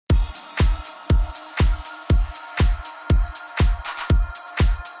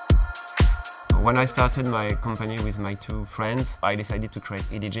When I started my company with my two friends, I decided to create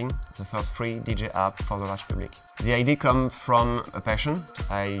eDJing, the first free DJ app for the large public. The idea comes from a passion.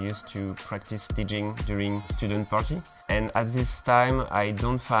 I used to practice DJing during student party, and at this time I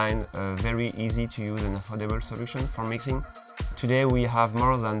don't find a very easy to use and affordable solution for mixing. Today we have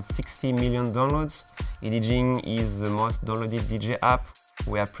more than 60 million downloads. eDJing is the most downloaded DJ app.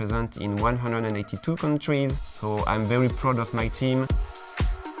 We are present in 182 countries, so I'm very proud of my team.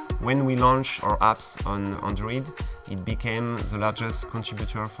 When we launched our apps on Android, it became the largest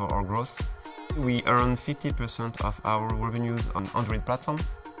contributor for our growth. We earn 50% of our revenues on Android platform,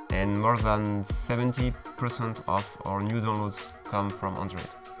 and more than 70% of our new downloads come from Android.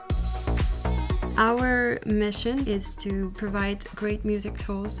 Our mission is to provide great music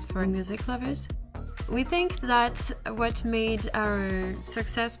tools for music lovers. We think that what made our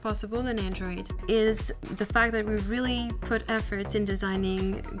success possible in Android is the fact that we really put efforts in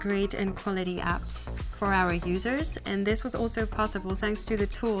designing great and quality apps for our users, and this was also possible thanks to the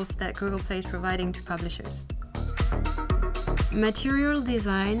tools that GooglePlay is providing to publishers.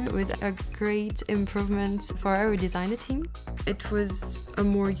 MaterialDesign was a great improvement for our designer team. It was a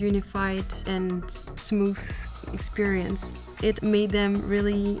more unified and smooth experience. It made them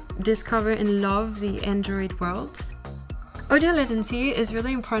really discover and love the Android world. Audio latency is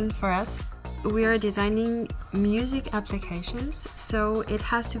really important for us. We are designing music applications, so it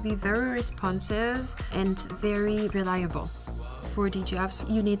has to be very responsive and very reliable. For DJ apps,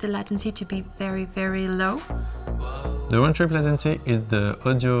 you need the latency to be very, very low. The round-trip latency is the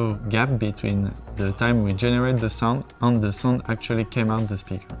audio gap between the time we generate the sound and the sound actually came out the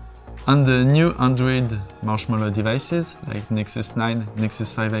speaker. On the new Android Marshmallow devices like Nexus 9,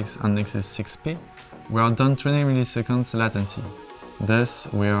 Nexus 5X and Nexus 6P, we are down 20 milliseconds latency.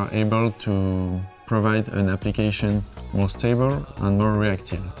 Thus, we are able to provide an application more stable and more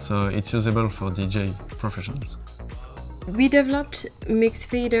reactive, so it's usable for DJ professionals. We developed Mix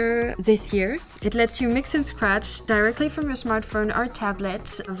Fader this year. It lets you mix and scratch directly from your smartphone or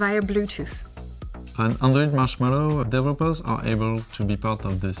tablet via Bluetooth. On Android Marshmallow, developers are able to be part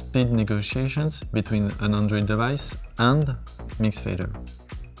of the speed negotiations between an Android device and Mix Fader.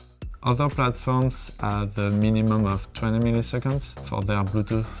 Other platforms have a minimum of 20 milliseconds for their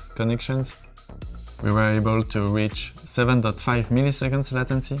Bluetooth connections. We were able to reach 7.5 milliseconds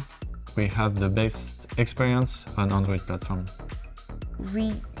latency. We have the best experience on Android platform.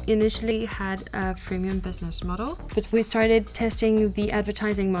 We initially had a freemium business model, but we started testing the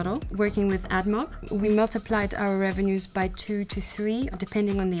advertising model, working with AdMob. We multiplied our revenues by 2 to 3,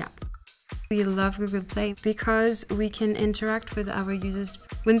 depending on the app. We love GooglePlay because we can interact with our users.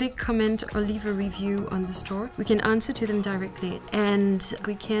 When they comment or leave a review on the store, we can answer to them directly, and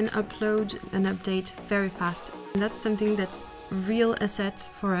we can upload an update very fast. And that's something that's a real asset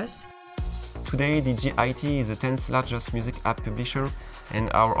for us. Today, DJIT is the 10th largest music app publisher, and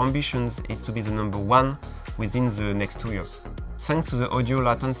our ambition is to be the #1 within the next 2 years. Thanks to the audio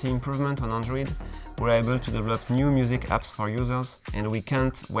latency improvement on Android, we're able to develop new music apps for users, and we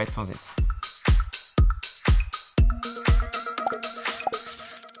can't wait for this.